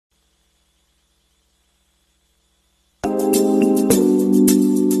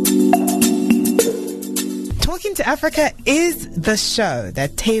to Africa is the show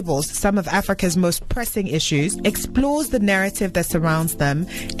that tables some of Africa's most pressing issues, explores the narrative that surrounds them,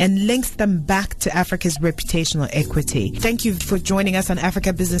 and links them back to Africa's reputational equity. Thank you for joining us on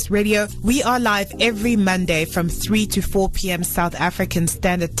Africa Business Radio. We are live every Monday from 3 to 4 p.m. South African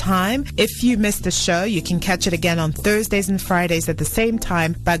Standard Time. If you missed the show, you can catch it again on Thursdays and Fridays at the same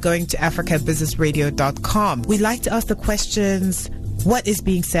time by going to africabusinessradio.com. We like to ask the questions: what is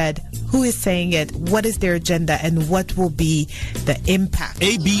being said? Who is saying it? What is their agenda? And what will be the impact?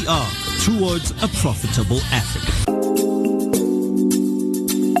 ABR, towards a profitable Africa.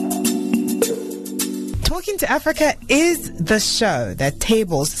 Talking to Africa is the show that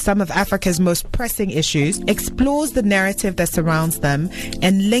tables some of Africa's most pressing issues, explores the narrative that surrounds them,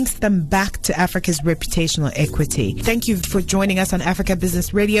 and links them back to Africa's reputational equity. Thank you for joining us on Africa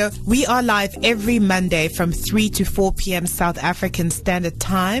Business Radio. We are live every Monday from 3 to 4 p.m. South African Standard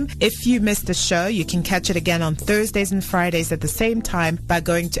Time. If you missed the show, you can catch it again on Thursdays and Fridays at the same time by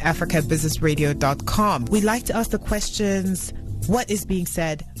going to africabusinessradio.com. We like to ask the questions: what is being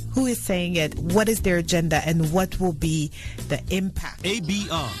said? Who is saying it? What is their agenda? And what will be the impact?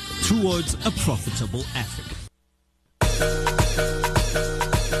 ABR, towards a profitable Africa.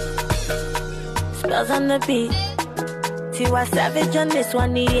 Spells on the beat. Tiwa Savage on this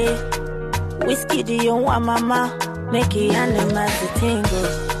one, yeah. Whiskey, do you want mama? Make it animals to tingle.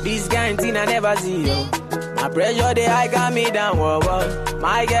 This kind thing I never see, yo. My pressure, they high got me down, whoa, whoa.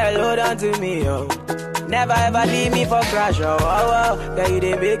 My girl, hold on to me, yo. Never ever leave me for crash, oh, oh, oh. Girl, you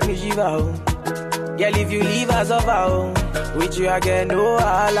they make me shiver, oh. Girl, if you leave us over, oh. With you I get no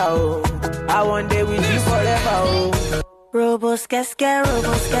holla, oh. I want day with you forever, oh. Robos, casca,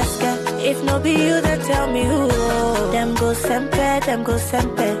 robos, casca. If no be you, then tell me who. Them go sempe, them go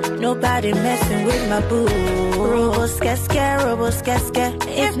sempe. Nobody messing with my boo. Robos, casca.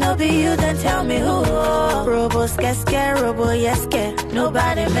 If no be you, then tell me who. Robos, casca, robo, yeske.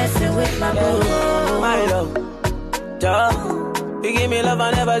 Nobody messing with my boo. My love, duh. You give me love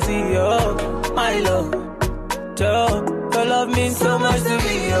I never see, yo. My love, duh. Your love means so much to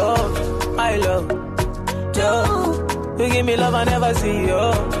me, yo. My love, duh. You give me love I never see,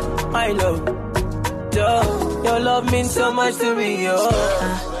 yo. My love, duh. Your love means so much to me, yo.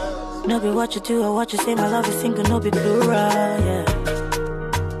 No be what you do or what you say, my love is single, no be plural, yeah.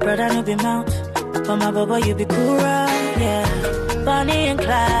 Brother, no be mount, but my baba, you be cool, yeah. Bonnie and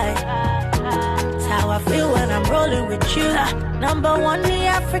Clyde, that's how I feel when I'm rolling with you. Number one, the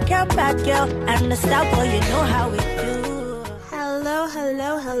African bad girl, and the star boy, you know how we do.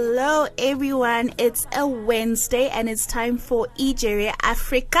 Hello, everyone. It's a Wednesday, and it's time for Ijere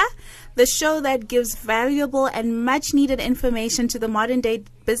Africa, the show that gives valuable and much-needed information to the modern-day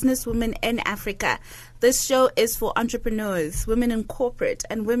businesswomen in Africa. This show is for entrepreneurs, women in corporate,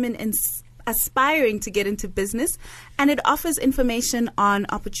 and women aspiring to get into business, and it offers information on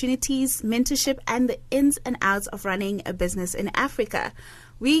opportunities, mentorship, and the ins and outs of running a business in Africa.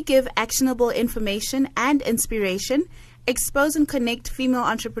 We give actionable information and inspiration, expose and connect female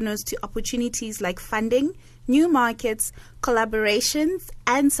entrepreneurs to opportunities like funding, new markets, collaborations,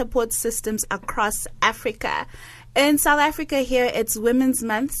 and support systems across Africa. In South Africa here, it's Women's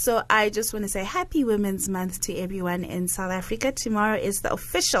Month, so I just want to say Happy Women's Month to everyone in South Africa. Tomorrow is the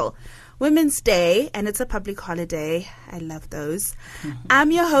official Women's Day, and it's a public holiday. I love those.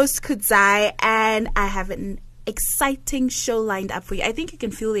 I'm your host, Kudzai, and I have an exciting show lined up for you. I think you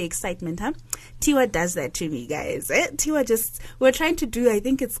can feel the excitement, huh? Tiwa does that to me, guys. Tiwa we're trying to do, I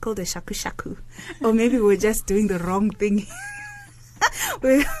think it's called a shaku shaku. Or maybe we're just doing the wrong thing.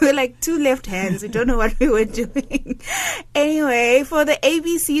 we're like two left hands. We don't know what we were doing. Anyway, for the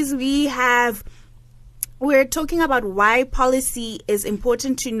ABCs, we're talking about why policy is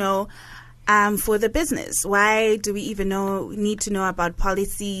important to know for the business. Why do we even need to know about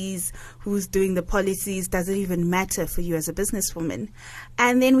policies? Who's doing the policies? Does it even matter for you as a businesswoman?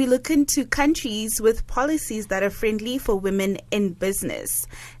 And then we look into countries with policies that are friendly for women in business.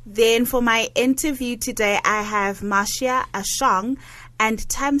 Then for my interview today, I have Marcia Ashong and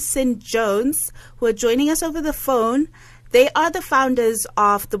Tamsin Jones, who are joining us over the phone. They are the founders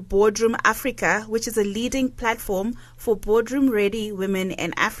of the Boardroom Africa, which is a leading platform for boardroom-ready women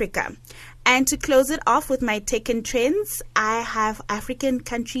in Africa. And to close it off with my tech and trends, I have African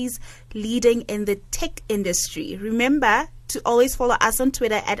countries leading in the tech industry. Remember to always follow us on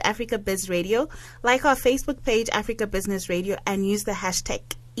Twitter at Africa Biz Radio, like our Facebook page, Africa Business Radio, and use the hashtag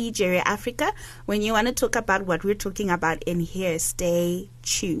Ijere Africa when you want to talk about what we're talking about in here. Stay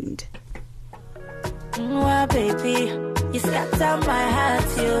tuned. Mwah, baby, you scatter my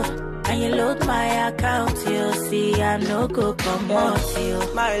heart, you, and you load my account, you. See, I no go come out,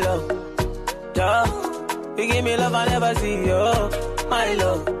 you. My love, duh. You give me love I never see, yo. My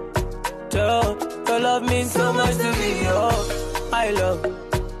love, Joe. Your love means so much to me, yo. My love,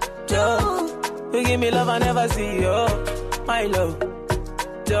 Joe. You give me love I never see, yo. My love,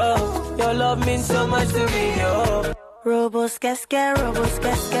 Joe. Your love means so much to me, yo. Robos casca.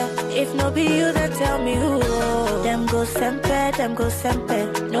 If no be you, then tell me who. Them go sempe.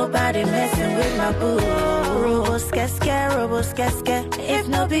 Nobody messing with my boo. Robos casca. If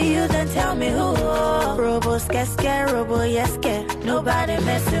no be you, then tell me who. Robos casca. Nobody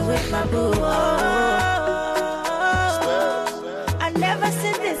messing with my boo. I never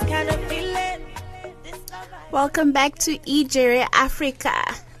seen this kind of feeling. Welcome back to Nigeria, Africa.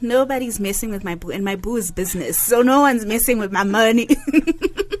 Nobody's messing with my boo, and my boo is business, so no one's messing with my money.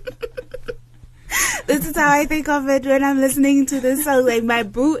 This is how I think of it when I'm listening to this song. Like, my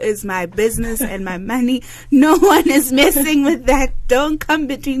boo is my business and my money. No one is messing with that. Don't come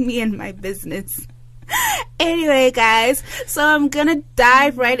between me and my business. Anyway, guys, so I'm gonna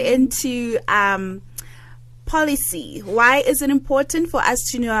dive right into policy. Why is it important for us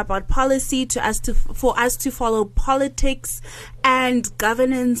to know about policy, for us to follow politics and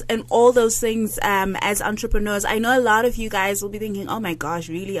governance and all those things as entrepreneurs? I know a lot of you guys will be thinking, oh my gosh,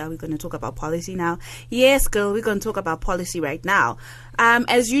 really? Are we going to talk about policy now? Yes, girl, we're going to talk about policy right now.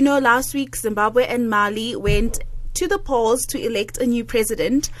 As you know, last week, Zimbabwe and Mali went to the polls to elect a new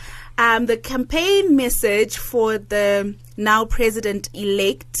president. The campaign message for the now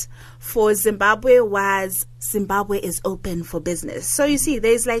president-elect for Zimbabwe was Zimbabwe is open for business. So you see,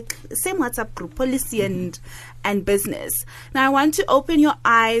 there's like same WhatsApp group, policy and business. Now I want to open your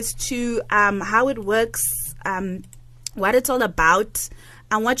eyes to how it works, what it's all about,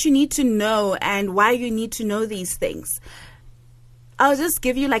 and what you need to know and why you need to know these things. I'll just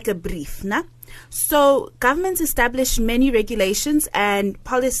give you like a brief, nah? So governments establish many regulations and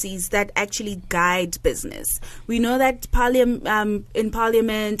policies that actually guide business. We know that in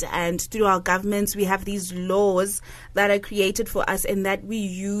Parliament and through our governments, we have these laws that are created for us and that we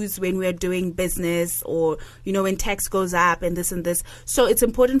use when we're doing business, or, you know, when tax goes up and this and this. So it's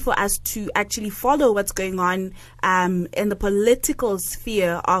important for us to actually follow what's going on in the political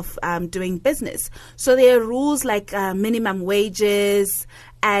sphere of doing business. So there are rules like minimum wages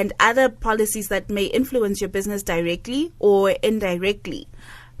and other policies that may influence your business directly or indirectly.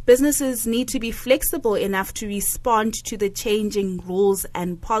 Businesses need to be flexible enough to respond to the changing rules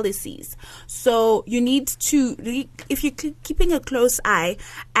and policies. So you need to, if you're keeping a close eye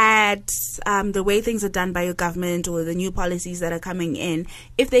at the way things are done by your government or the new policies that are coming in,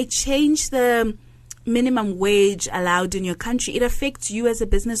 if they change the minimum wage allowed in your country, it affects you as a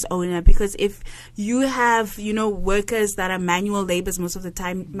business owner, because if you have, you know, workers that are manual laborers, most of the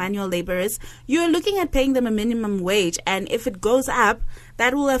time manual laborers, you're looking at paying them a minimum wage, and if it goes up,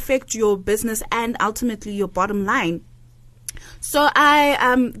 that will affect your business and ultimately your bottom line. So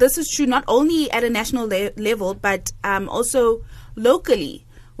this is true not only at a national level, but also locally.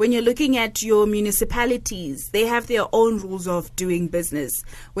 When you're looking at your municipalities, they have their own rules of doing business.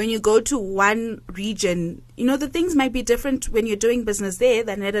 When you go to one region, you know, the things might be different when you're doing business there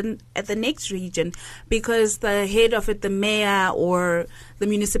than at the next region, because the head of it, the mayor or the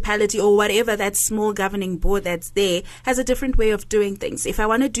municipality or whatever, that small governing board that's there, has a different way of doing things. If I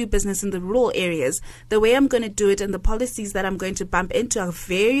want to do business in the rural areas, the way I'm going to do it and the policies that I'm going to bump into are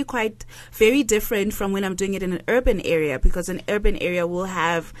very different from when I'm doing it in an urban area, because an urban area will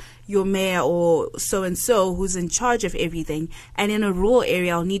have your mayor or so-and-so who's in charge of everything. And in a rural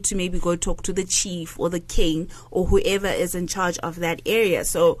area, I'll need to maybe go talk to the chief or the king or whoever is in charge of that area.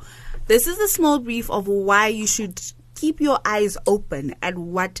 So this is a small brief of why you should keep your eyes open at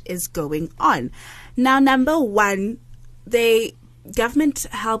what is going on. Now, number one, government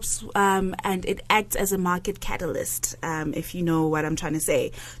helps and it acts as a market catalyst, if you know what I'm trying to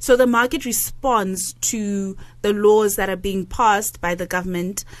say. So the market responds to the laws that are being passed by the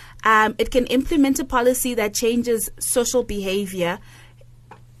government. It can implement a policy that changes social behavior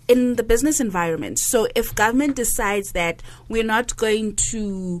in the business environment. So if government decides that we're not going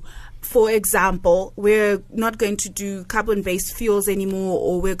to, for example, we're not going to do carbon-based fuels anymore,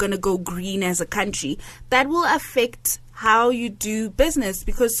 or we're going to go green as a country, that will affect how you do business,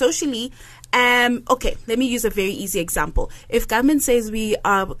 because socially, okay, let me use a very easy example. If government says we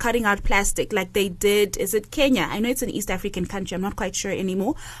are cutting out plastic, like they did, is it Kenya? I know it's an East African country, I'm not quite sure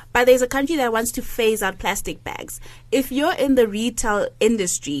anymore, but there's a country that wants to phase out plastic bags. If you're in the retail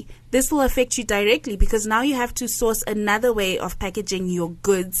industry, this will affect you directly, because now you have to source another way of packaging your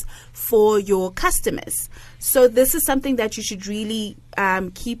goods for your customers. So this is something that you should really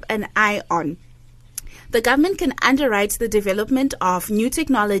keep an eye on. The government can underwrite the development of new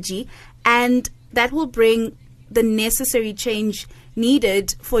technology and that will bring the necessary change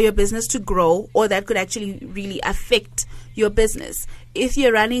needed for your business to grow, or that could actually really affect your business. If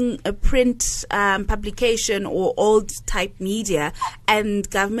you're running a print publication or old type media, and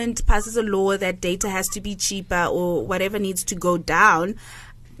government passes a law that data has to be cheaper or whatever needs to go down,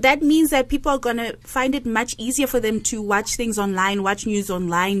 that means that people are going to find it much easier for them to watch things online, watch news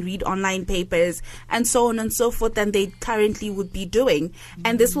online, read online papers, and so on and so forth than they currently would be doing.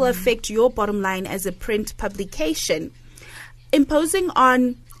 And this will affect your bottom line as a print publication. Imposing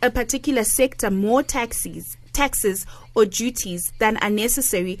on a particular sector more taxes or duties than are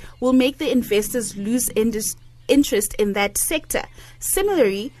necessary will make the investors lose interest in that sector.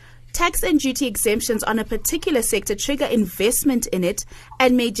 Similarly, tax and duty exemptions on a particular sector trigger investment in it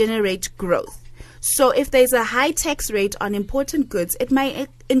and may generate growth. So if there's a high tax rate on important goods, it may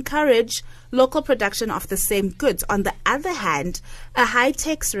encourage local production of the same goods. On the other hand, a high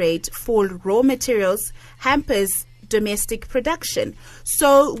tax rate for raw materials hampers domestic production.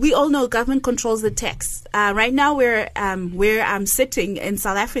 So we all know government controls the tax. Right now, where I'm sitting in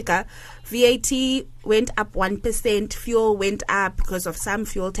South Africa, VAT went up 1%. Fuel went up because of some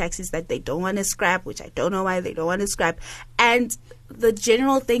fuel taxes that they don't want to scrap, which I don't know why they don't want to scrap. And the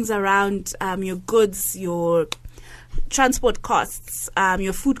general things around your goods, your transport costs,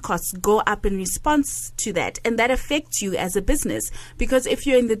 your food costs go up in response to that. And that affects you as a business. Because if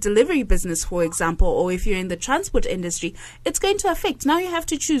you're in the delivery business, for example, or if you're in the transport industry, it's going to affect. Now you have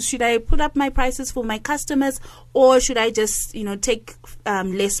to choose. Should I put up my prices for my customers, or should I just, take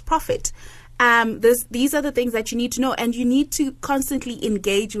less profit? These are the things that you need to know, and you need to constantly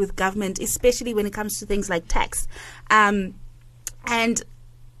engage with government, especially when it comes to things like tax. And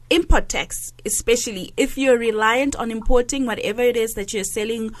import tax, especially if you're reliant on importing whatever it is that you're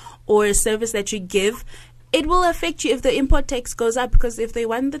selling or a service that you give, it will affect you if the import tax goes up, because if they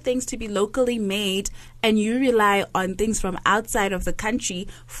want the things to be locally made and you rely on things from outside of the country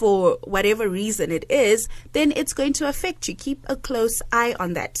for whatever reason it is, then it's going to affect you. Keep a close eye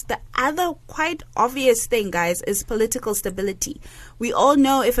on that. The other quite obvious thing, guys, is political stability. We all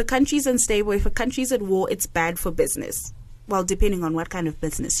know if a country's unstable, if a country's at war, it's bad for business. Well, depending on what kind of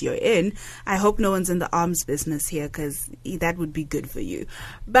business you're in. I hope no one's in the arms business here, because that would be good for you.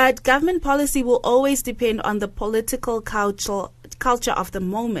 But government policy will always depend on the political culture of the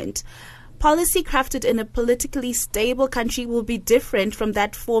moment. Policy crafted in a politically stable country will be different from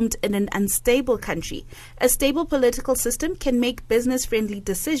that formed in an unstable country. A stable political system can make business-friendly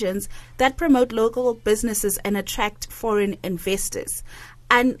decisions that promote local businesses and attract foreign investors.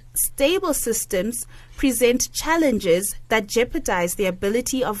 Unstable systems present challenges that jeopardize the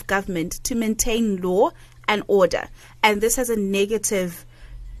ability of government to maintain law and order. And this has a negative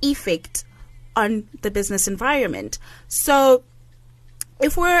effect on the business environment. So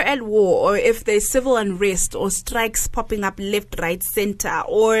if we're at war, or if there's civil unrest or strikes popping up left, right, center,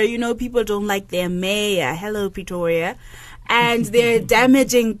 or, people don't like their mayor, hello Pretoria, and they're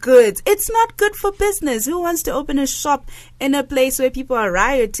damaging goods, it's not good for business. Who wants to open a shop in a place where people are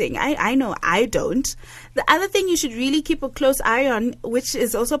rioting? I know I don't. The other thing you should really keep a close eye on, which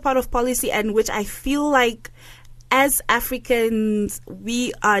is also part of policy and which I feel like as Africans,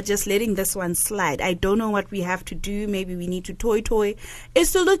 we are just letting this one slide. I don't know what we have to do. Maybe we need to toy,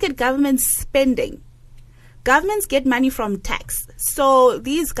 is to look at government spending. Governments get money from tax. So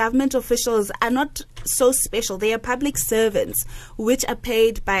these government officials are not so special. They are public servants which are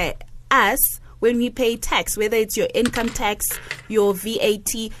paid by us when we pay tax, whether it's your income tax, your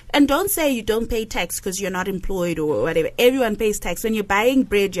VAT. And don't say you don't pay tax because you're not employed or whatever. Everyone pays tax. When you're buying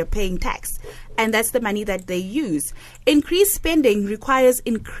bread, you're paying tax. And that's the money that they use. Increased spending requires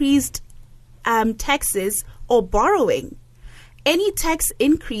increased taxes or borrowing. Any tax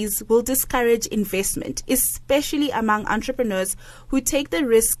increase will discourage investment, especially among entrepreneurs who take the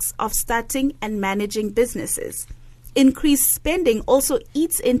risks of starting and managing businesses. Increased spending also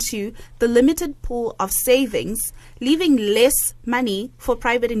eats into the limited pool of savings, leaving less money for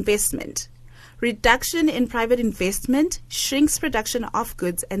private investment. Reduction in private investment shrinks production of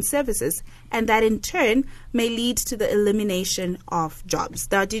goods and services, and that in turn may lead to the elimination of jobs.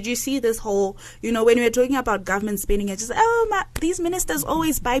 Now, did you see this whole, when we were talking about government spending, it's just, these ministers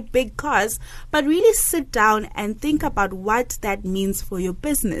always buy big cars, but really sit down and think about what that means for your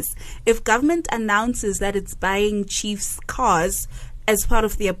business. If government announces that it's buying chief's cars as part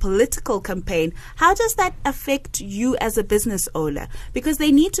of their political campaign, how does that affect you as a business owner? Because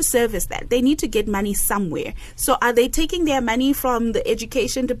they need to service that. They need to get money somewhere. So are they taking their money from the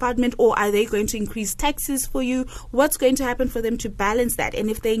education department, or are they going to increase taxes for you? What's going to happen for them to balance that?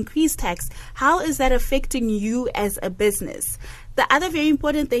 And if they increase tax, how is that affecting you as a business? The other very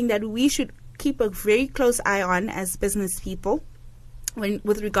important thing that we should keep a very close eye on as business people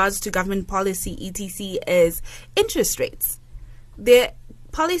with regards to government policy, etc., is interest rates. Their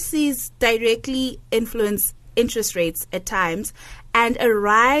policies directly influence interest rates at times, and a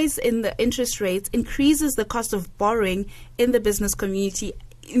rise in the interest rates increases the cost of borrowing in the business community,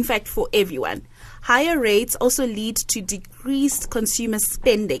 in fact, for everyone. Higher rates also lead to decreased consumer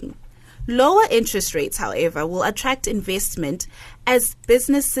spending. Lower interest rates, however, will attract investment as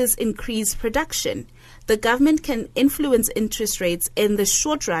businesses increase production. The government can influence interest rates in the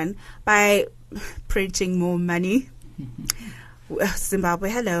short run by printing more money. Zimbabwe,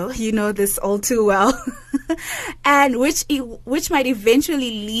 hello, you know this all too well. And which might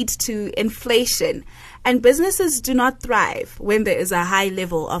eventually lead to inflation. And businesses do not thrive when there is a high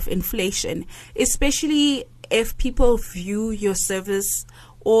level of inflation, especially if people view your service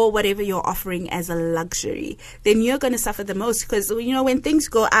or whatever you're offering as a luxury. Then you're going to suffer the most, because, you know, when things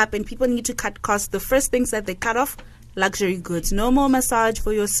go up and people need to cut costs, the first things that they cut off, luxury goods. No more massage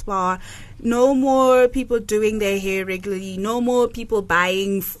for your spa. No more people doing their hair regularly. No more people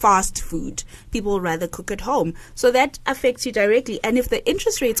buying fast food. People rather cook at home. So that affects you directly. And if the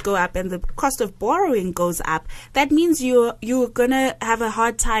interest rates go up and the cost of borrowing goes up, that means you're going to have a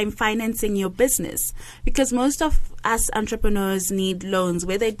hard time financing your business, because most of us entrepreneurs need loans,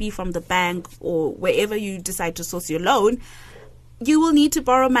 whether it be from the bank or wherever you decide to source your loan. You will need to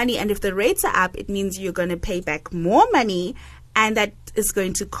borrow money, and if the rates are up, it means you're going to pay back more money, and that is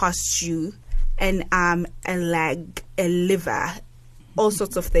going to cost you an arm, a leg, a liver, all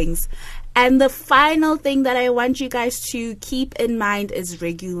sorts of things. And the final thing that I want you guys to keep in mind is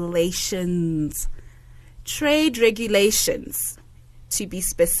regulations. Trade regulations, to be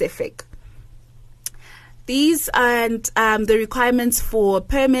specific. These and the requirements for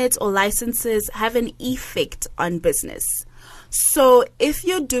permits or licenses have an effect on business. So if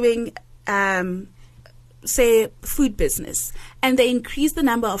you're doing, say, food business, and they increase the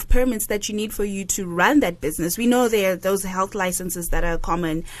number of permits that you need for you to run that business, we know there are those health licenses that are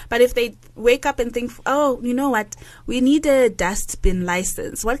common. But if they wake up and think, oh, you know what, we need a dustbin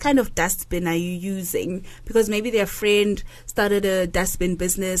license. What kind of dustbin are you using? Because maybe their friend started a dustbin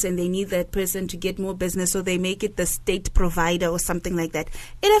business and they need that person to get more business, so they make it the state provider or something like that.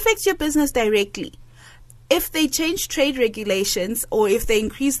 It affects your business directly. If they change trade regulations, or if they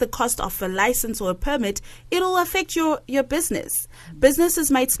increase the cost of a license or a permit, it'll affect your business.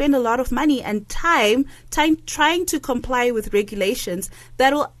 Businesses might spend a lot of money and time trying to comply with regulations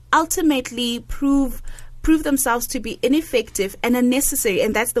that will ultimately prove themselves to be ineffective and unnecessary.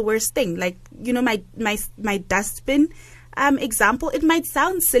 And that's the worst thing. Like, you know, my dustbin example, it might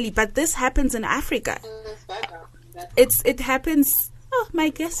sound silly, but this happens in Africa. It happens. Oh, my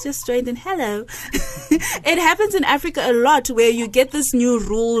guest just joined in. Hello. It happens in Africa a lot, where you get this new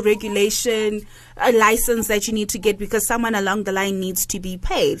rule, regulation, a license that you need to get because someone along the line needs to be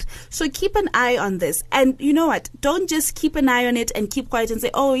paid. So keep an eye on this. And you know what? Don't just keep an eye on it and keep quiet and say,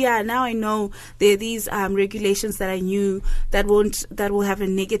 oh yeah, now I know there are these regulations that I knew that will have a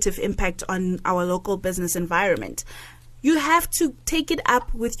negative impact on our local business environment. You have to take it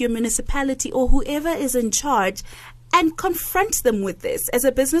up with your municipality or whoever is in charge and confront them with this. As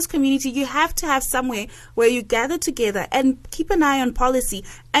a business community, you have to have somewhere where you gather together and keep an eye on policy.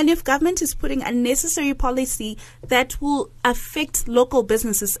 And if government is putting unnecessary policy that will affect local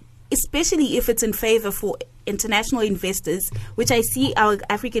businesses, especially if it's in favor for international investors, which I see our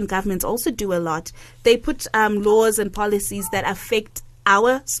African governments also do a lot, they put laws and policies that affect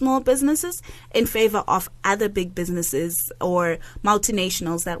our small businesses in favor of other big businesses or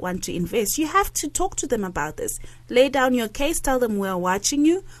multinationals that want to invest. You have to talk to them about this. Lay down your case. Tell them we're watching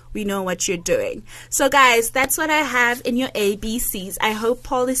you. We know what you're doing. So guys, that's what I have in your ABCs. I hope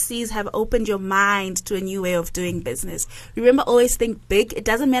policies have opened your mind to a new way of doing business. Remember, always think big. It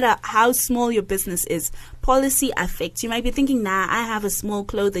doesn't matter how small your business is. Policy affects. You might be thinking, nah, I have a small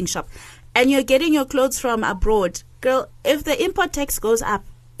clothing shop, and you're getting your clothes from abroad. Girl, if the import tax goes up,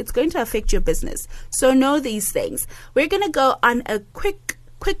 it's going to affect your business. So know these things. We're going to go on a quick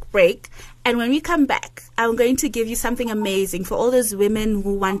break. And when we come back, I'm going to give you something amazing for all those women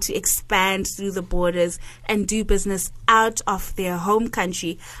who want to expand through the borders and do business out of their home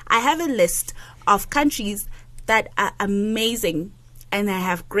country. I have a list of countries that are amazing, and I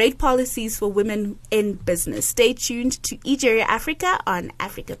have great policies for women in business. Stay tuned to Egeria Africa on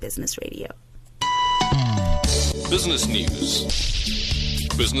Africa Business Radio. Business news,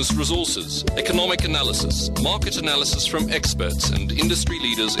 business resources, economic analysis, market analysis from experts and industry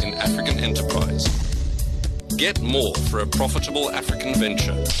leaders in African enterprise. Get more for a profitable African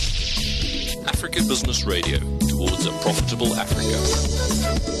venture. Africa Business Radio, towards a profitable Africa.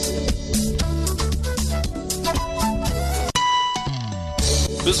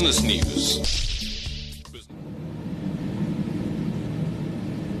 Business news.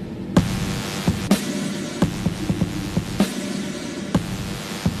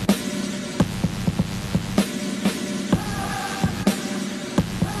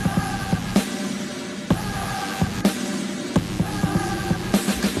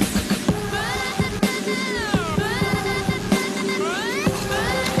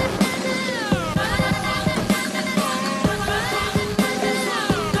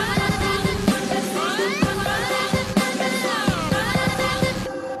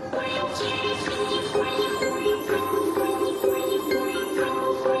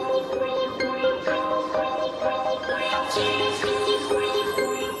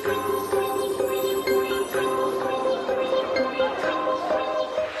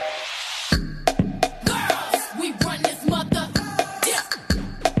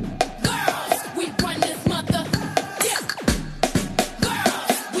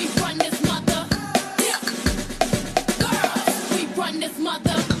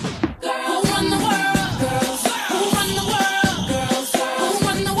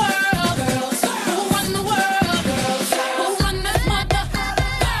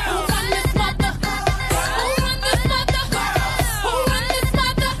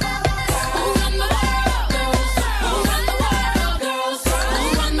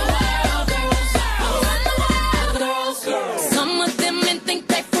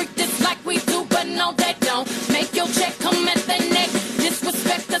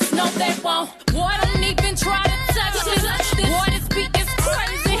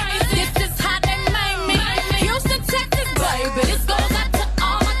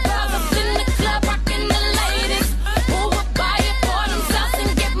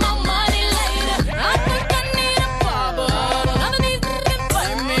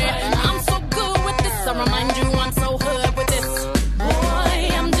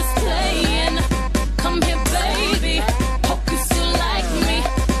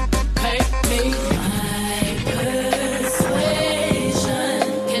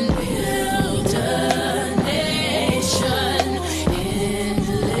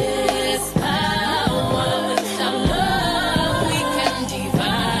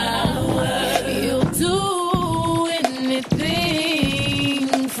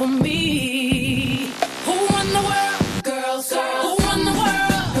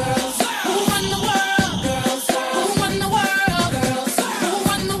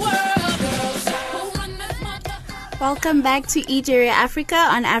 Welcome back to Egeria Africa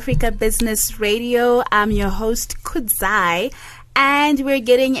on Africa Business Radio. I'm your host, Kudzai, and we're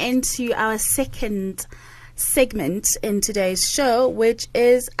getting into our second segment in today's show, which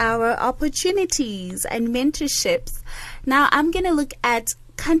is our opportunities and mentorships. Now, I'm going to look at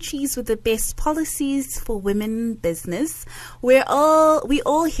countries with the best policies for women in business. We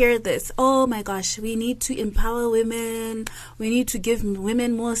all hear this. Oh my gosh, we need to empower women. We need to give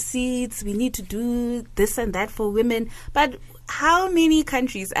women more seats. We need to do this and that for women. But how many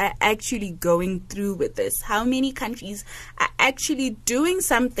countries are actually going through with this? How many countries are actually doing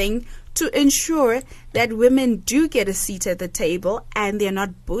something to ensure that women do get a seat at the table and they're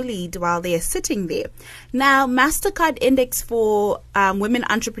not bullied while they're sitting there? Now, MasterCard Index for Women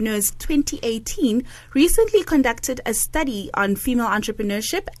Entrepreneurs 2018 recently conducted a study on female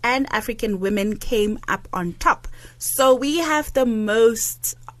entrepreneurship, and African women came up on top. So we have the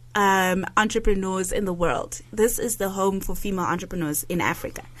most entrepreneurs in the world. This is the home for female entrepreneurs in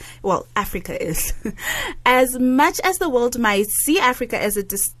Africa. Well, Africa is. As much as the world might see Africa as a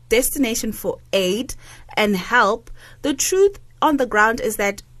destination for aid and help, the truth on the ground is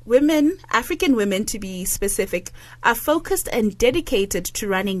that women, African women to be specific, are focused and dedicated to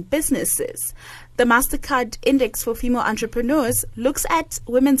running businesses. The MasterCard Index for Female Entrepreneurs looks at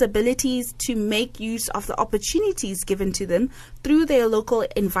women's abilities to make use of the opportunities given to them through their local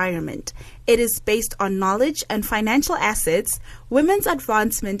environment. It is based on knowledge and financial assets, women's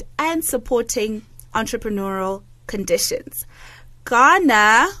advancement, and supporting entrepreneurial conditions.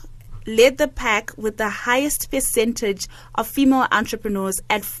 Ghana led the pack with the highest percentage of female entrepreneurs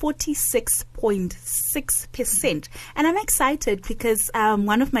at 46.6%. And I'm excited because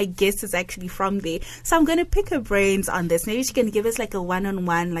one of my guests is actually from there. So I'm going to pick her brains on this. Maybe she can give us like a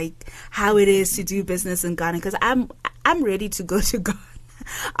one-on-one, like how it is to do business in Ghana, because I'm ready to go to Ghana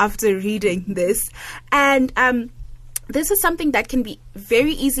after reading this. And this is something that can be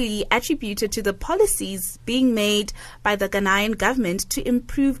very easily attributed to the policies being made by the Ghanaian government to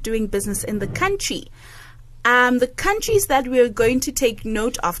improve doing business in the country. The countries that we're going to take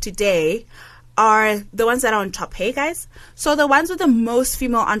note of today are the ones that are on top. Hey, guys. So the ones with the most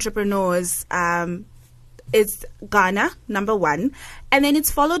female entrepreneurs, it's Ghana, number 1. And then it's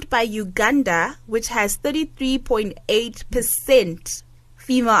followed by Uganda, which has 33.8%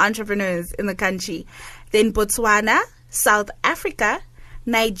 female entrepreneurs in the country. Then Botswana, South Africa,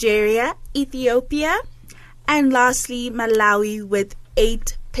 Nigeria, Ethiopia, and lastly, Malawi with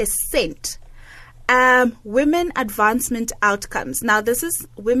 8%. Women advancement outcomes. Now, this is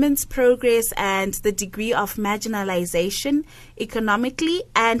women's progress and the degree of marginalization economically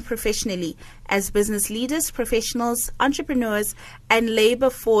and professionally as business leaders, professionals, entrepreneurs, and labor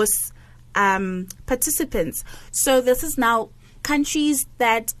force participants. So this is now countries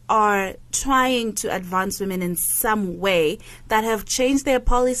that are trying to advance women in some way, that have changed their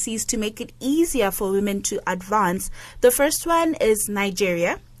policies to make it easier for women to advance. The first one is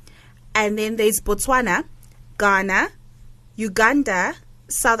Nigeria. And then there's Botswana, Ghana, Uganda,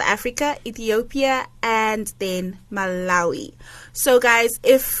 South Africa, Ethiopia, and then Malawi. So guys,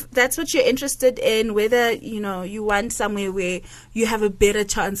 if that's what you're interested in, whether you want somewhere where you have a better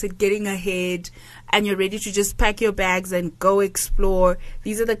chance at getting ahead and you're ready to just pack your bags and go explore,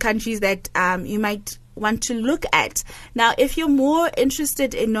 these are the countries that you might want to look at. Now, if you're more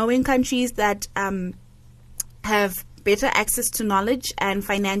interested in knowing countries that have better access to knowledge and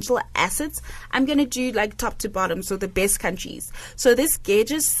financial assets, I'm going to do like top to bottom, so the best countries. So this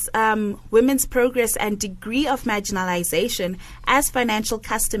gauges women's progress and degree of marginalization as financial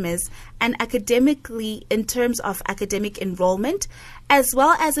customers and academically in terms of academic enrollment, as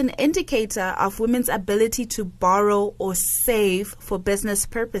well as an indicator of women's ability to borrow or save for business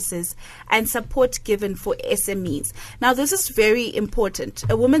purposes and support given for SMEs. Now, this is very important.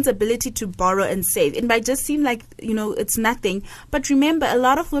 A woman's ability to borrow and save. It might just seem like, it's nothing. But remember, a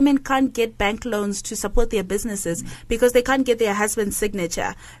lot of women can't get bank loans to support their businesses because they can't get their husband's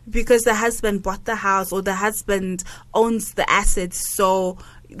signature, because the husband bought the house or the husband owns the assets, so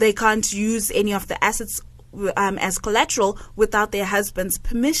they can't use any of the assets as collateral without their husband's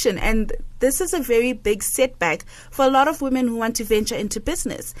permission. And this is a very big setback for a lot of women who want to venture into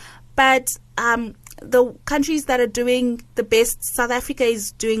business. But the countries that are doing the best, South Africa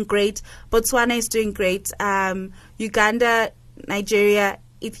is doing great, Botswana is doing great, Uganda, Nigeria,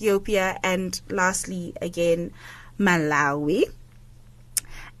 Ethiopia, and lastly, again, Malawi.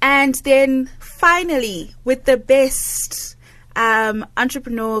 And then finally, with the best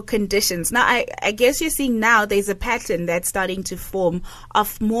entrepreneur conditions. Now, I guess you're seeing now there's a pattern that's starting to form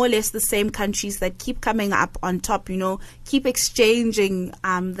of more or less the same countries that keep coming up on top, keep exchanging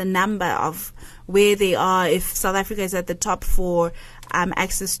the number of where they are. If South Africa is at the top for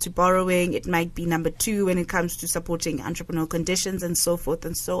access to borrowing, it might be number 2 when it comes to supporting entrepreneurial conditions and so forth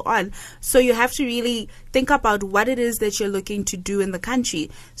and so on. So you have to really think about what it is that you're looking to do in the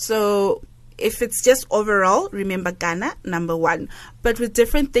country. So if it's just overall, remember Ghana, number 1. But with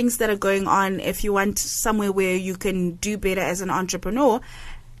different things that are going on, if you want somewhere where you can do better as an entrepreneur,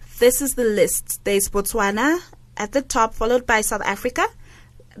 this is the list. There's Botswana at the top, followed by South Africa.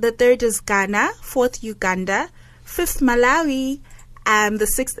 The 3rd is Ghana, 4th Uganda, 5th Malawi, the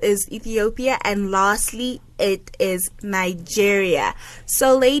 6th is Ethiopia, and lastly it is Nigeria.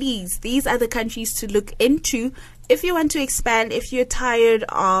 So ladies, these are the countries to look into if you want to expand, if you're tired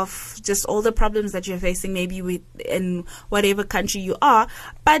of just all the problems that you're facing, maybe in whatever country you are.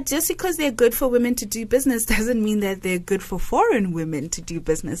 But just because they're good for women to do business doesn't mean that they're good for foreign women to do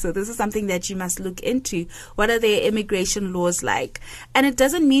business. So this is something that you must look into. What are their immigration laws like? And it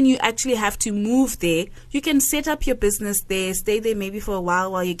doesn't mean you actually have to move there. You can set up your business there, stay there maybe for a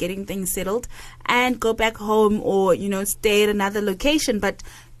while you're getting things settled, and go back home, or stay at another location. But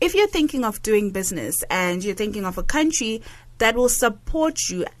if you're thinking of doing business and you're thinking of a country that will support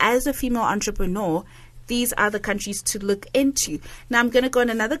you as a female entrepreneur, these are the countries to look into. Now I'm going to go on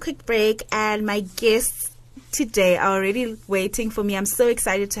another quick break, and my guests today are already waiting for me. I'm so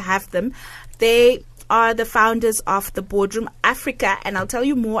excited to have them. They are the founders of the Boardroom Africa, and I'll tell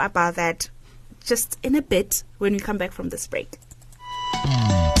you more about that just in a bit when we come back from this break.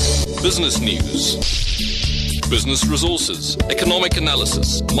 Business news, business resources, economic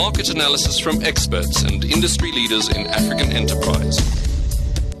analysis, market analysis from experts and industry leaders in African enterprise.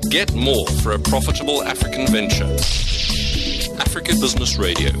 Get more for a profitable African venture. Africa Business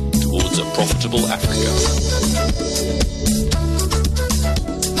Radio, towards a profitable Africa.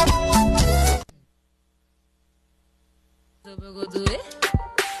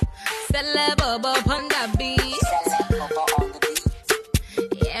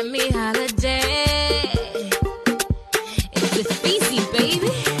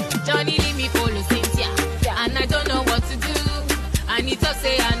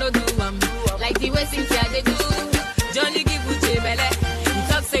 Say I no do like the way Cynthia they do. Johnny give Uche belle. He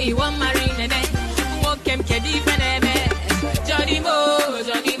talk say he want marry nene. Walk him kedi feneme. Johnny Mo,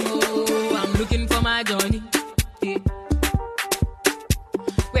 I'm looking for my Johnny. Yeah.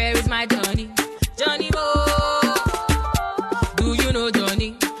 Where is my Johnny? Johnny Mo. Do you know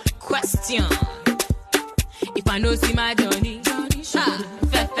Johnny? Question. If I know see my Johnny, I'm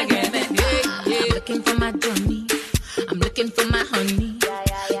looking for my Johnny. I'm looking for my honey.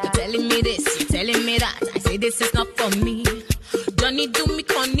 You're telling me this, you're telling me that. I say this is not for me. Johnny do me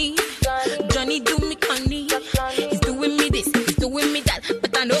conny. Johnny do me conny. He's doing me this, he's doing me that.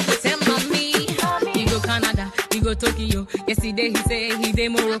 But I know what's him on me. He go Canada, he go Tokyo. Yesterday he say he dey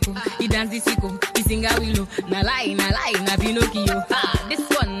Morocco. He dance the sicko, he sing a willow. Na lie, na Pinocchio. This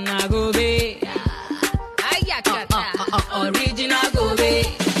one na go be. Original go be.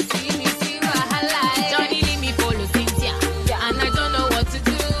 See wahala. Johnny leave me follow Cynthia, and I don't know what to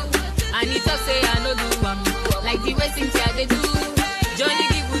do. And he talk say I no do like the way Cynthia they do. Johnny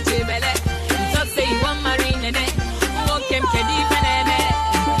give Uche belle. He talk say he want marry nene. Walk him kedi feneme.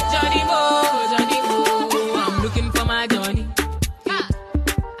 Johnny Mo, I'm looking for my Johnny.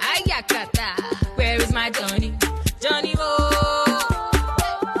 Ayakata, where is my Johnny? Johnny Mo,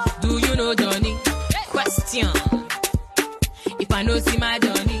 do you know Johnny? Question. If I know see my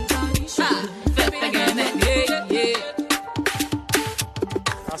Johnny,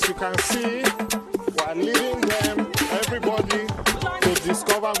 as you can see, we are leading them, everybody, to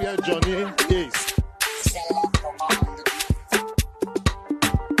discover where Johnny is.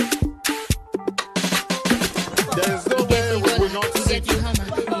 There is no way we will not see you.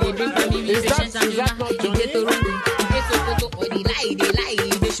 Is that not Johnny?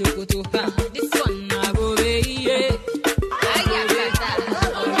 This one I go away.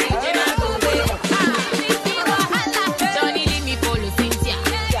 Johnny leave me follow Cynthia,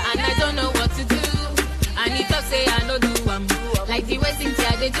 and I don't know what to do. And he talk say I no do like the way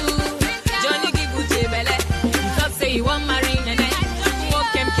Cynthia they do. Johnny give Uche belle. He talk say he want marry nene.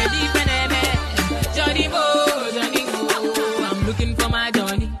 Walk him kedi feneme. Johnny Mo, I'm looking for my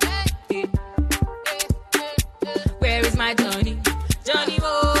Johnny. Where is my Johnny? Johnny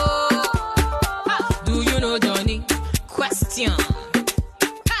Mo, do you know Johnny? Question.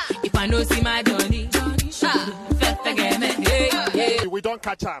 If I know see my Johnny, We don't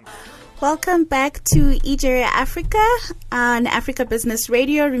catch him. Welcome back to Egeria Africa on Africa Business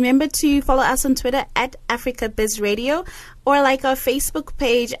Radio. Remember to follow us on Twitter at Africa Biz Radio, or like our Facebook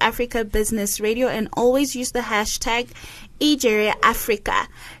page, Africa Business Radio, and always use the hashtag Egeria Africa.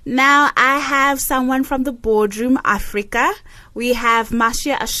 Now I have someone from the Boardroom Africa. We have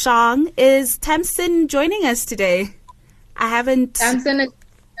Marcia Ashong. Is Tamsin joining us today? I haven't. Tamsin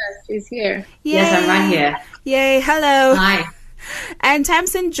is here. Yay. Yes, I'm right here. Yay, hello. Hi. And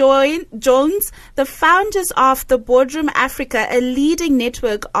Tamsin Jones, the founders of the Boardroom Africa, a leading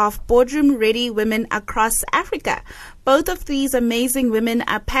network of boardroom-ready women across Africa. Both of these amazing women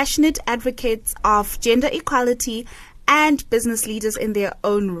are passionate advocates of gender equality and business leaders in their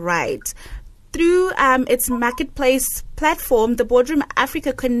own right. Through its marketplace platform, the Boardroom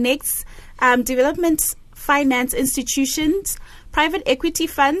Africa connects development finance institutions, private equity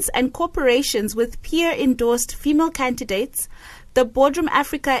funds, and corporations with peer-endorsed female candidates. The Boardroom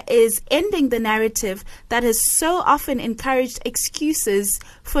Africa is ending the narrative that has so often encouraged excuses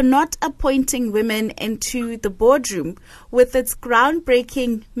for not appointing women into the boardroom. With its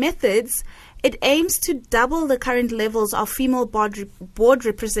groundbreaking methods, it aims to double the current levels of female board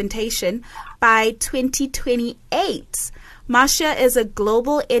representation by 2028. Marcia is a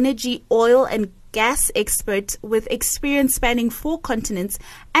global energy, oil, and gas expert with experience spanning 4 continents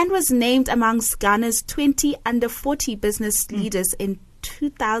and was named amongst Ghana's 20 under 40 business leaders in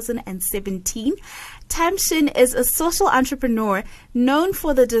 2017. Tamsin is a social entrepreneur known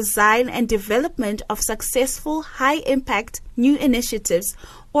for the design and development of successful high-impact new initiatives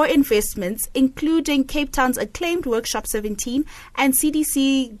or investments, including Cape Town's acclaimed Workshop 17 and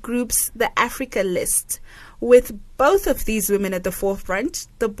CDC Group's The Africa List. With both of these women at the forefront,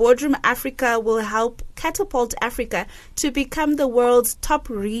 the Boardroom Africa will help catapult Africa to become the world's top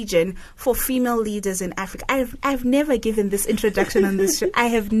region for female leaders in Africa. I've never given this introduction on this show. I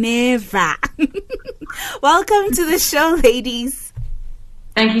have never. Welcome to the show, ladies.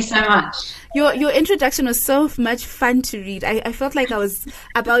 Thank you so much. Your introduction was so much fun to read. I felt like I was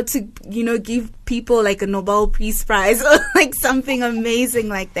about to, give people like a Nobel Peace Prize or like something amazing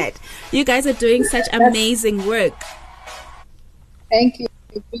like that. You guys are doing such amazing work. Thank you.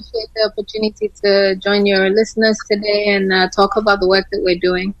 I appreciate the opportunity to join your listeners today and talk about the work that we're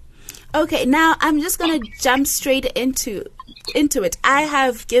doing. Okay, now I'm just going to jump straight into into it. I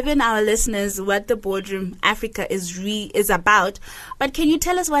have given our listeners what the Boardroom Africa is about, but can you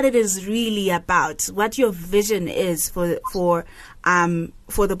tell us what it is really about? What your vision is for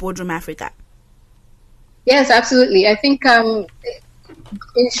the Boardroom Africa? Yes, absolutely. I think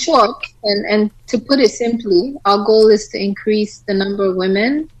in short, and to put it simply, our goal is to increase the number of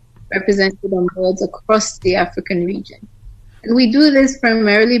women represented on boards across the African region. And we do this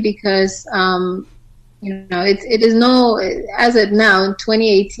primarily because, it is as of now, in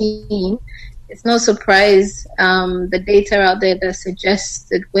 2018, it's no surprise the data out there that suggests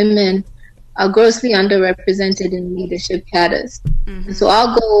that women are grossly underrepresented in leadership cadres. Mm-hmm. And so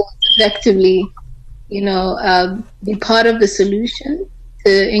our goal is effectively, be part of the solution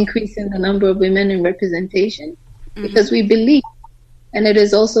to increasing the number of women in representation, because we believe, and it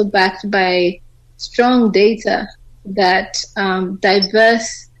is also backed by strong data, that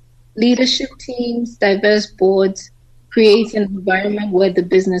diverse leadership teams, diverse boards create an environment where the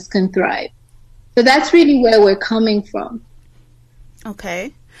business can thrive. So that's really where we're coming from.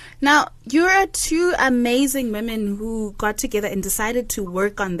 Okay. Now, you're two amazing women who got together and decided to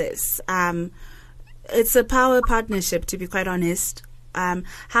work on this. It's a power partnership, to be quite honest.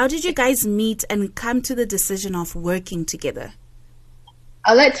 How did you guys meet and come to the decision of working together?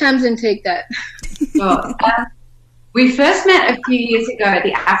 I'll let Tamsin take that. Sure. We first met a few years ago at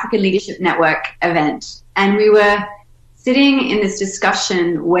the African Leadership Network event, and we were sitting in this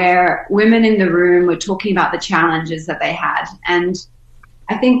discussion where women in the room were talking about the challenges that they had. And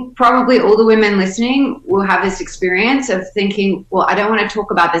I think probably all the women listening will have this experience of thinking, well, I don't want to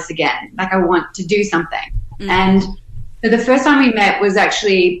talk about this again. Like, I want to do something. Mm-hmm. And so the first time we met was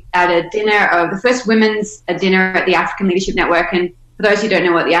actually at a dinner, the first women's dinner at the African Leadership Network. And for those who don't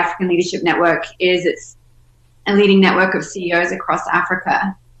know what the African Leadership Network is, it's a leading network of CEOs across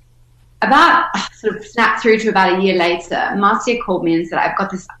Africa. About sort of snapped through to about a year later, Marcia called me and said, I've got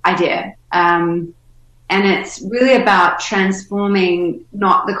this idea. And it's really about transforming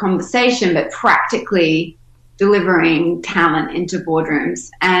not the conversation, but practically delivering talent into boardrooms.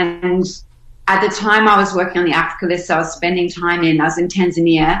 And at the time I was working on the Africa list, I was spending time I was in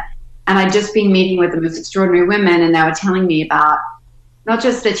Tanzania, and I'd just been meeting with the most extraordinary women, and they were telling me about not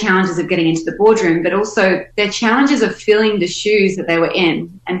just the challenges of getting into the boardroom, but also their challenges of filling the shoes that they were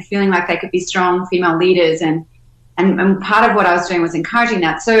in and feeling like they could be strong female leaders. And part of what I was doing was encouraging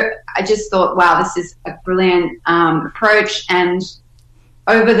that. So I just thought, wow, this is a brilliant approach. And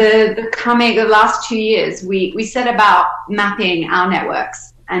over the last 2 years, we set about mapping our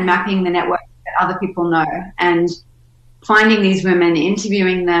networks and mapping the networks that other people know, and finding these women,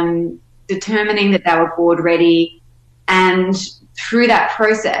 interviewing them, determining that they were board ready. And through that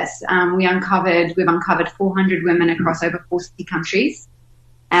process, we've uncovered 400 women across over 40 countries.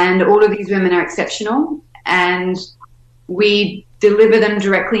 And all of these women are exceptional, and we deliver them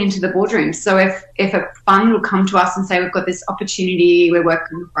directly into the boardroom. So if a fund will come to us and say, we've got this opportunity, we're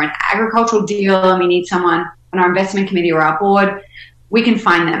working for an agricultural deal and we need someone on our investment committee or our board, we can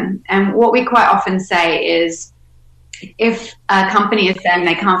find them. And what we quite often say is, if a company is saying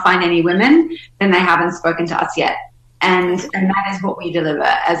they can't find any women, then they haven't spoken to us yet. And that is what we deliver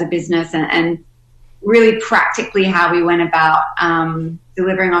as a business, and really practically how we went about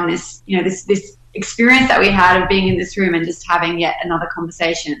delivering on this, this experience that we had of being in this room and just having yet another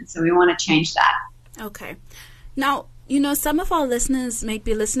conversation. So we want to change that. Okay. Now, some of our listeners might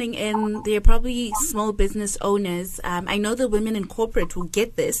be listening in. They're probably small business owners. I know the women in corporate will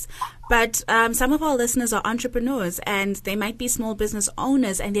get this, but some of our listeners are entrepreneurs, and they might be small business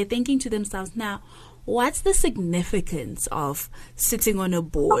owners, and they're thinking to themselves now, what's the significance of sitting on a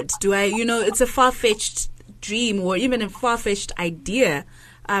board? It's a far-fetched dream, or even a far-fetched idea,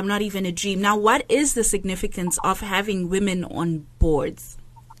 not even a dream. Now, what is the significance of having women on boards?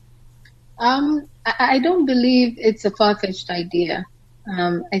 I don't believe it's a far-fetched idea.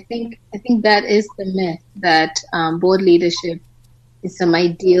 I think that is the myth, that board leadership is some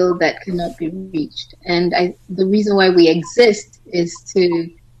ideal that cannot be reached. And the reason why we exist is to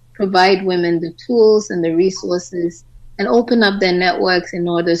provide women the tools and the resources and open up their networks in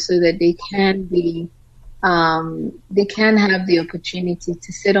order so that they can have the opportunity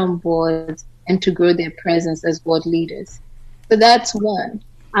to sit on boards and to grow their presence as board leaders. So that's one.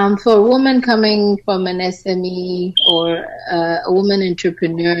 For a woman coming from an SME or a woman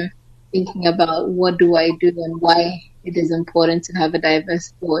entrepreneur thinking about what do I do and why it is important to have a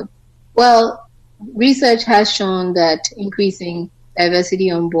diverse board. Well, research has shown that increasing diversity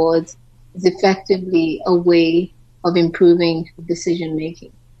on boards is effectively a way of improving decision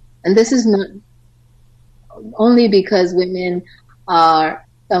making. And this is not only because women are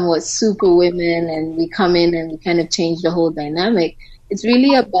somewhat super women and we come in and we kind of change the whole dynamic. It's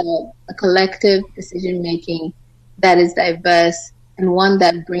really about a collective decision making that is diverse and one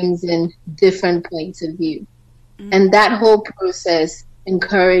that brings in different points of view. And that whole process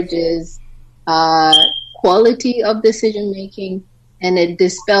encourages quality of decision making, and it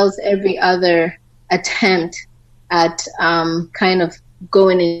dispels every other attempt at kind of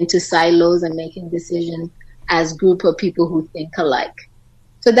going into silos and making decisions as group of people who think alike.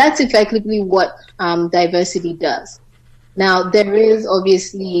 So that's effectively what diversity does. Now, there is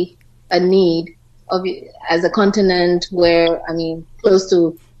obviously a need as a continent where, I mean, close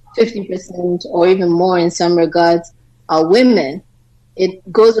to 50% or even more in some regards are women. It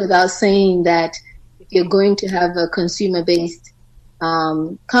goes without saying that if you're going to have a consumer-based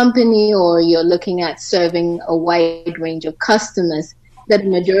company or you're looking at serving a wide range of customers, that the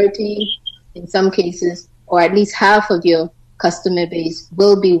majority, in some cases, or at least half of your customer base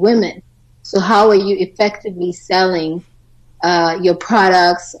will be women. So how are you effectively selling your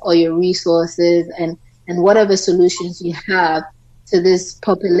products or your resources and whatever solutions you have to this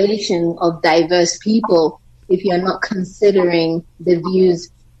population of diverse people if you're not considering the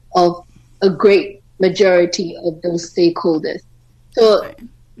views of a great majority of those stakeholders? So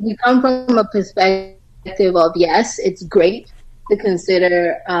we come from a perspective of, yes, it's great to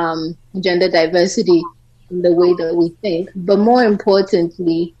consider gender diversity in the way that we think, but more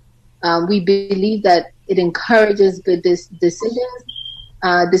importantly, we believe that it encourages good decision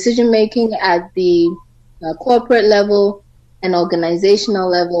making at the corporate level and organizational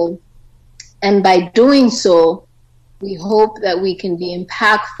level. And by doing so, we hope that we can be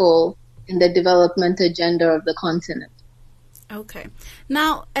impactful in the development agenda of the continent. Okay.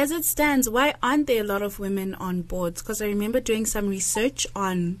 Now, as it stands, why aren't there a lot of women on boards? Because I remember doing some research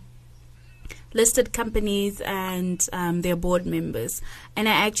on listed companies and their board members, and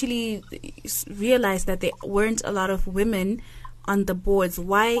I actually realized that there weren't a lot of women on the boards.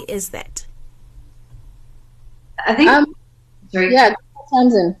 Why is that? I think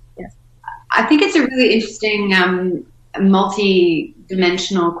Tamsin. Yes. I think it's a really interesting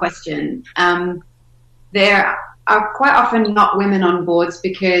multi-dimensional question. There are quite often not women on boards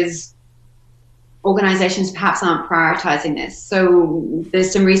because organizations perhaps aren't prioritizing this. So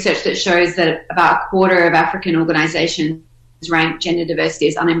there's some research that shows that about a quarter of African organizations rank gender diversity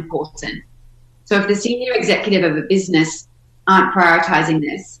as unimportant. So if the senior executive of a business aren't prioritizing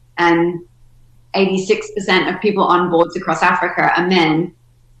this, and 86% of people on boards across Africa are men,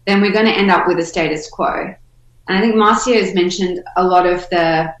 then we're going to end up with a status quo. And I think Marcia has mentioned a lot of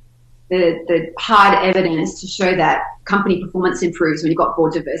the hard evidence to show that company performance improves when you've got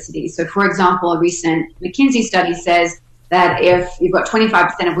board diversity. So, for example, a recent McKinsey study says that if you've got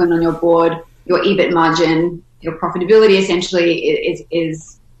 25% of women on your board, your EBIT margin, your profitability essentially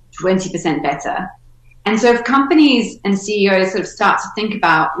is 20% better. And so if companies and CEOs sort of start to think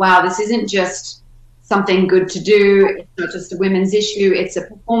about, wow, this isn't just something good to do, it's not just a women's issue, it's a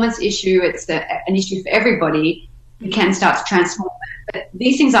performance issue, it's an issue for everybody, we can start to transform it. But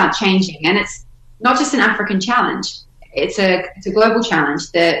these things aren't changing, and it's not just an African challenge. It's a global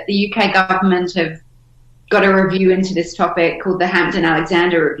challenge. The UK government have got a review into this topic called the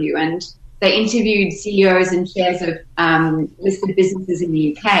Hampton-Alexander Review, and they interviewed CEOs and chairs of listed businesses in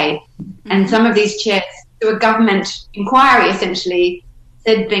the UK. And some of these chairs, through a government inquiry, essentially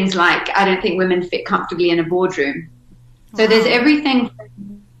said things like, I don't think women fit comfortably in a boardroom. So there's everything.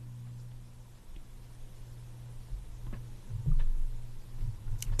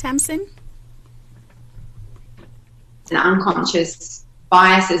 Tamsin? And unconscious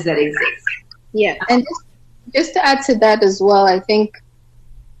biases that exist. Yeah, and just to add to that as well, I think,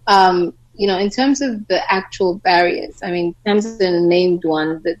 in terms of the actual barriers, I mean, Tamsin named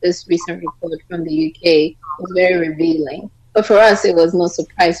one that this recent report from the UK was very revealing. But for us, it was no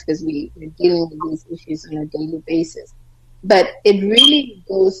surprise because we're dealing with these issues on a daily basis. But it really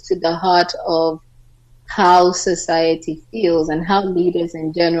goes to the heart of how society feels and how leaders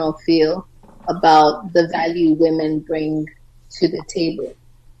in general feel about the value women bring to the table.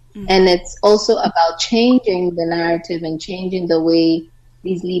 And it's also about changing the narrative and changing the way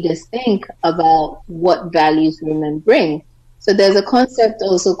these leaders think about what values women bring. So there's a concept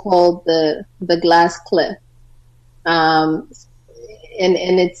also called the glass cliff. And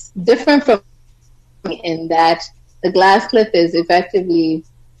it's different from in that the glass cliff is effectively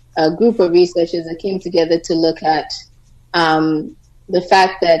a group of researchers that came together to look at the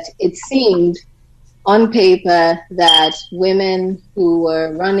fact that it seemed on paper that women who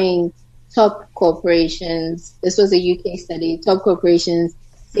were running top corporations, this was a UK study, top corporations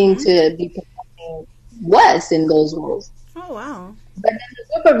seemed to be performing worse in those roles. Oh, wow. But then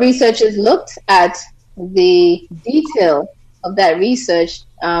the group of researchers looked at the detail of that research,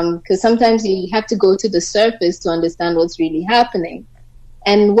 because sometimes you have to go to the surface to understand what's really happening.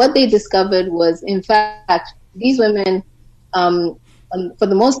 And what they discovered was, in fact, these women, for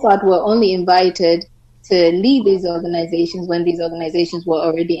the most part, were only invited to lead these organizations when these organizations were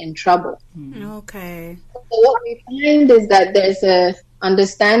already in trouble. Okay. So what we find is that there's a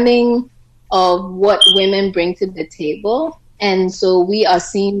understanding of what women bring to the table. And so we are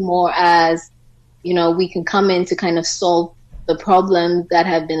seen more as, we can come in to kind of solve the problems that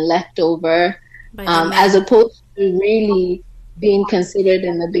have been left over, as opposed to really being considered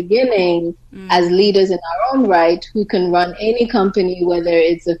in the beginning as leaders in our own right, who can run any company, whether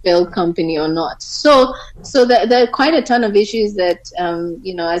it's a failed company or not. So there are quite a ton of issues that,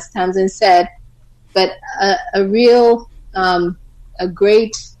 as Tamsin said, but a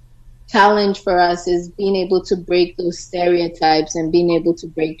great challenge for us is being able to break those stereotypes and being able to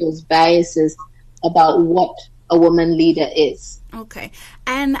break those biases about what a woman leader is. Okay.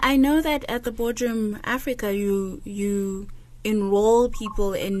 And I know that at the Boardroom Africa, you enroll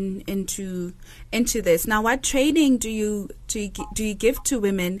people into this. Now, what training do you give to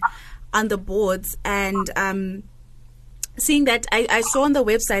women on the boards? And seeing that I saw on the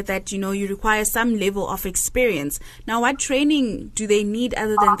website that you require some level of experience. Now, what training do they need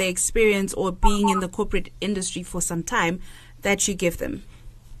other than their experience or being in the corporate industry for some time that you give them?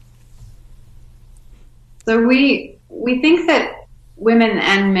 So we think that women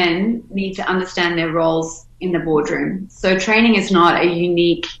and men need to understand their roles in the boardroom. So training is not a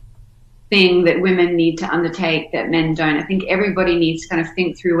unique thing that women need to undertake that men don't. I think everybody needs to kind of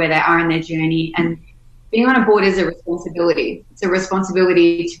think through where they are in their journey, and being on a board is a responsibility. It's a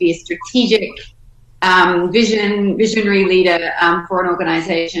responsibility to be a strategic, visionary leader for an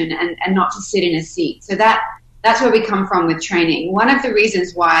organization, and not to sit in a seat. So that's where we come from with training. One of the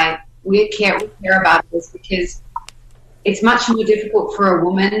reasons why we care about it is because it's much more difficult for a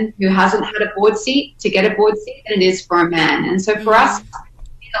woman who hasn't had a board seat to get a board seat than it is for a man. And so for us, we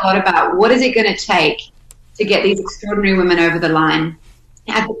think a lot about what is it going to take to get these extraordinary women over the line.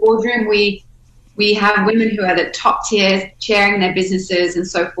 At the Boardroom, we have women who are the top tier, chairing their businesses and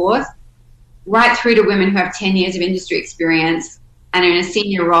so forth, right through to women who have 10 years of industry experience and are in a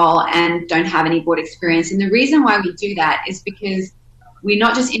senior role and don't have any board experience. And the reason why we do that is because we're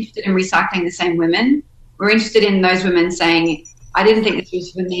not just interested in recycling the same women. We're interested in those women saying, I didn't think this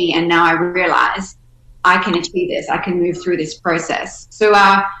was for me, and now I realize I can achieve this. I can move through this process. So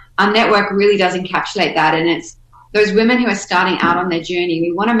our network really does encapsulate that, and it's those women who are starting out on their journey.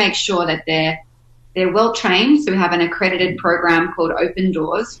 We want to make sure that they're well trained. So we have an accredited program called Open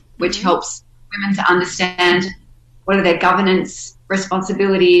Doors, which helps women to understand what are their governance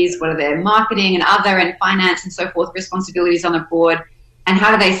responsibilities, what are their marketing and other and finance and so forth responsibilities on the board, and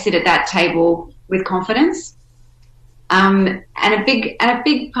how do they sit at that table with confidence. And a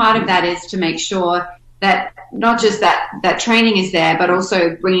big part of that is to make sure that not just that training is there, but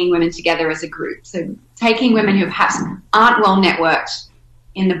also bringing women together as a group. So taking women who perhaps aren't well networked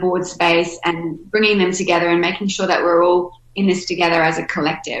in the board space and bringing them together and making sure that we're all in this together as a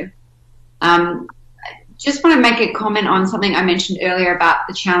collective. Just want to make a comment on something I mentioned earlier about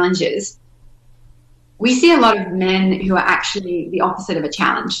the challenges. We see a lot of men who are actually the opposite of a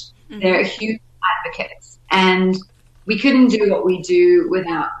challenge. They're huge advocates, and we couldn't do what we do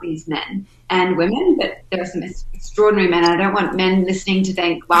without these men and women, but there are some extraordinary men. I don't want men listening to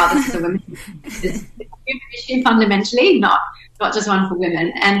think, wow, this is a women issue fundamentally, not just one for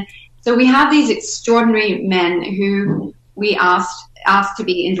women. And so we have these extraordinary men who we asked to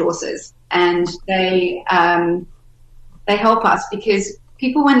be endorsers, and they help us because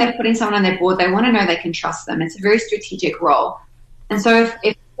people, when they're putting someone on their board, they want to know they can trust them. It's a very strategic role. And so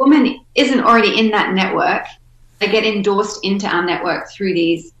if a woman isn't already in that network, they get endorsed into our network through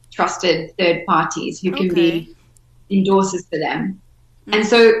these trusted third parties who can be endorsers for them. And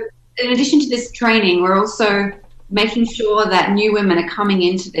so in addition to this training, we're also making sure that new women are coming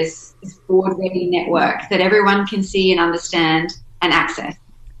into this board-ready network that everyone can see and understand and access.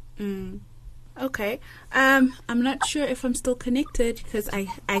 Okay. I'm not sure if I'm still connected because I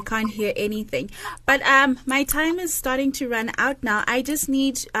can't hear anything. But my time is starting to run out now. I just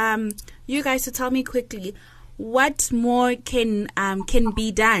need you guys to tell me quickly what more can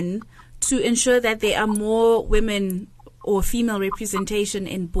be done to ensure that there are more women or female representation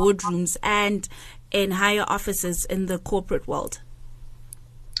in boardrooms and in higher offices in the corporate world.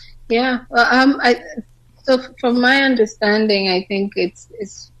 Yeah. Well, so from my understanding, I think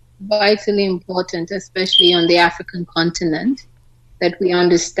it's vitally important, especially on the African continent, that we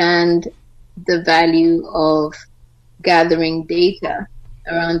understand the value of gathering data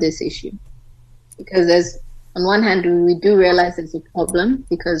around this issue. Because on one hand, we do realize there's a problem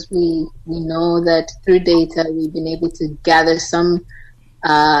because we know that through data we've been able to gather some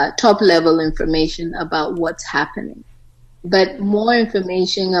top level information about what's happening. But more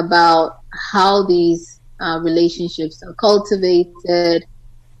information about how these relationships are cultivated,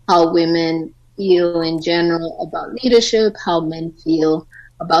 how women feel in general about leadership, how men feel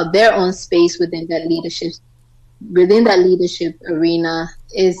about their own space within that leadership arena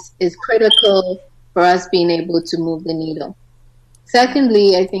is critical for us being able to move the needle.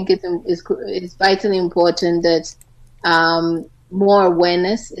 Secondly, I think it's vitally important that more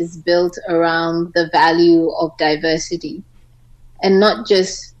awareness is built around the value of diversity, and not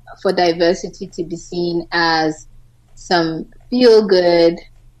just for diversity to be seen as some feel-good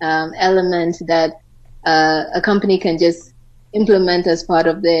element that a company can just implement as part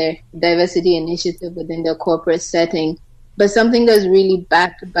of their diversity initiative within their corporate setting, but something that's really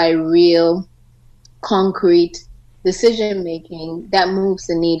backed by real, concrete decision-making that moves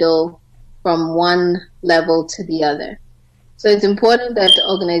the needle from one level to the other. So it's important that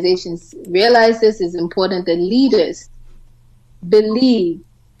organizations realize this. It's important that leaders believe,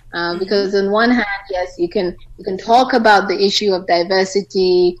 because on one hand, yes, you can talk about the issue of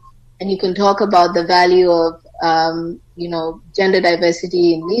diversity, and you can talk about the value of gender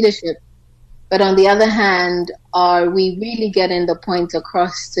diversity in leadership. But on the other hand, are we really getting the point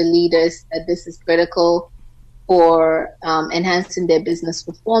across to leaders that this is critical for enhancing their business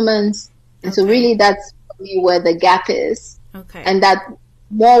performance? And so really that's where the gap is. Okay. And that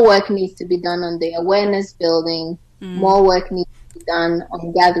more work needs to be done on the awareness building, more work needs to be done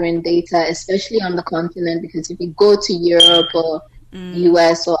on gathering data, especially on the continent, because if you go to Europe or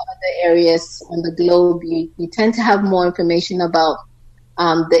US or other areas on the globe, you tend to have more information about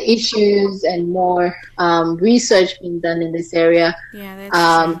the issues and more research being done in this area. Yeah,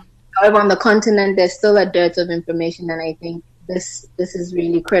 that's true. However, on the continent, there's still a dearth of information, and I think this is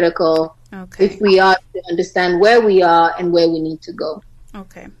really critical if we are to understand where we are and where we need to go.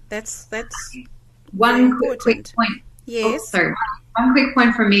 Okay, that's one quick point. Yes. Sorry, one quick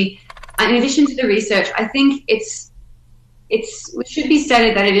point from me. In addition to the research, I think it should be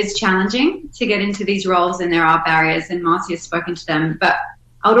stated that it is challenging to get into these roles, and there are barriers, and Marcy has spoken to them. But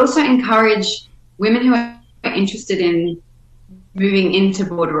I would also encourage women who are interested in moving into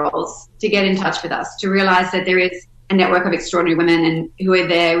board roles to get in touch with us, to realize that there is a network of extraordinary women and who are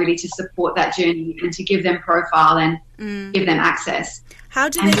there really to support that journey and to give them profile and give them access. How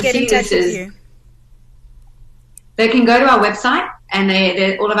do they get in touch with you? They can go to our website, and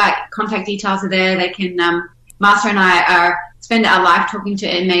all of our contact details are there. They can, Master and I spend our life talking to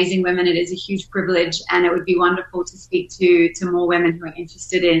amazing women. It is a huge privilege, and it would be wonderful to speak to more women who are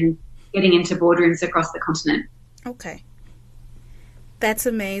interested in getting into boardrooms across the continent. Okay. That's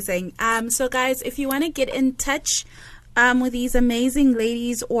amazing. So guys, if you want to get in touch with these amazing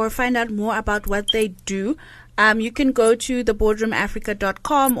ladies or find out more about what they do, you can go to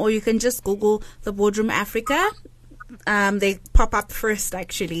theboardroomafrica.com, or you can just Google The Boardroom Africa. They pop up first,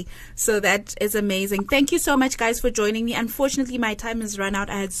 actually. So that is amazing. Thank you so much, guys, for joining me. Unfortunately, my time has run out.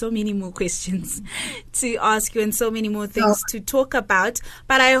 I had so many more questions to ask you and so many more things to talk about.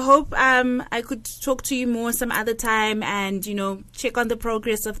 But I hope I could talk to you more some other time and, check on the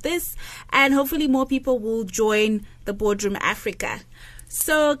progress of this. And hopefully more people will join the Boardroom Africa.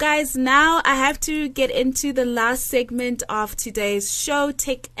 So, guys, now I have to get into the last segment of today's show,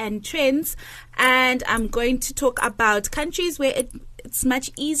 Tech and Trends. And I'm going to talk about countries where it's much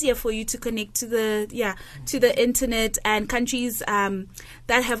easier for you to connect to the internet, and countries that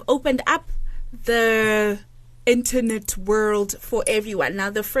have opened up the internet world for everyone. Now,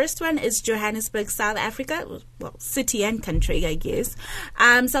 the first one is Johannesburg, South Africa. Well, city and country, I guess.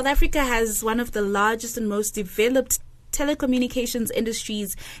 South Africa has one of the largest and most developed telecommunications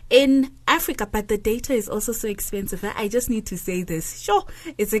industries in Africa, but the data is also so expensive. I just need to say this. Sure,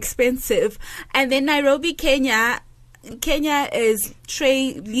 it's expensive. And then Nairobi, Kenya is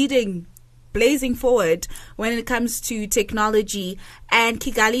leading, blazing forward when it comes to technology. And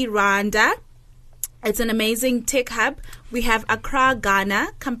Kigali, Rwanda, it's an amazing tech hub. We have Accra, Ghana,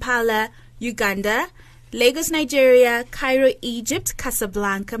 Kampala, Uganda, Lagos, Nigeria, Cairo, Egypt,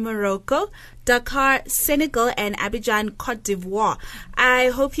 Casablanca, Morocco, Dakar, Senegal, and Abidjan, Cote d'Ivoire. I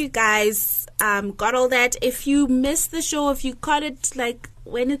hope you guys got all that. If you missed the show, if you caught it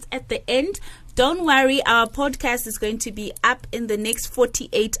when it's at the end, Don't worry, our podcast is going to be up in the next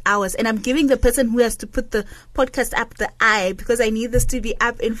 48 hours. And I'm giving the person who has to put the podcast up the eye because I need this to be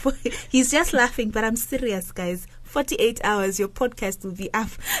up in He's just laughing, but I'm serious, guys. 48 hours, your podcast will be up.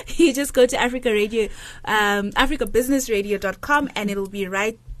 You just go to africabusinessradio.com and it'll be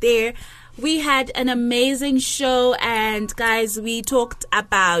right there. We had an amazing show, and guys, we talked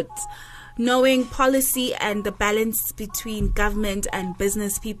about knowing policy and the balance between government and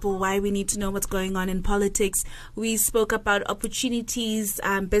business people, why we need to know what's going on in politics. We spoke about opportunities,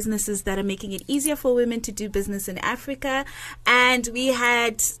 businesses that are making it easier for women to do business in Africa. And we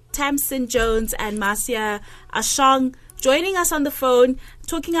had Tamsin Jones and Marcia Ashong joining us on the phone,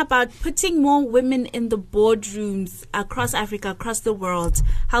 talking about putting more women in the boardrooms across Africa, across the world,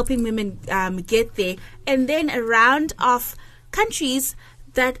 helping women get there. And then a round of countries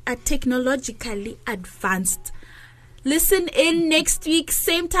that are technologically advanced. Listen in next week,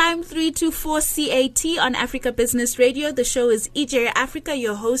 same time, 3 to 4 CAT on Africa Business Radio. The show is EJ Africa.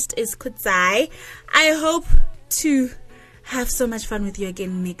 Your host is Kudzai. I hope to have so much fun with you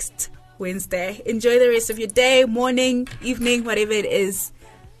again next Wednesday. Enjoy the rest of your day, morning, evening, whatever it is.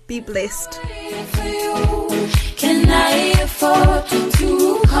 Be blessed. Can I afford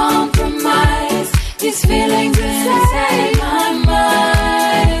to compromise these feelings inside my mind?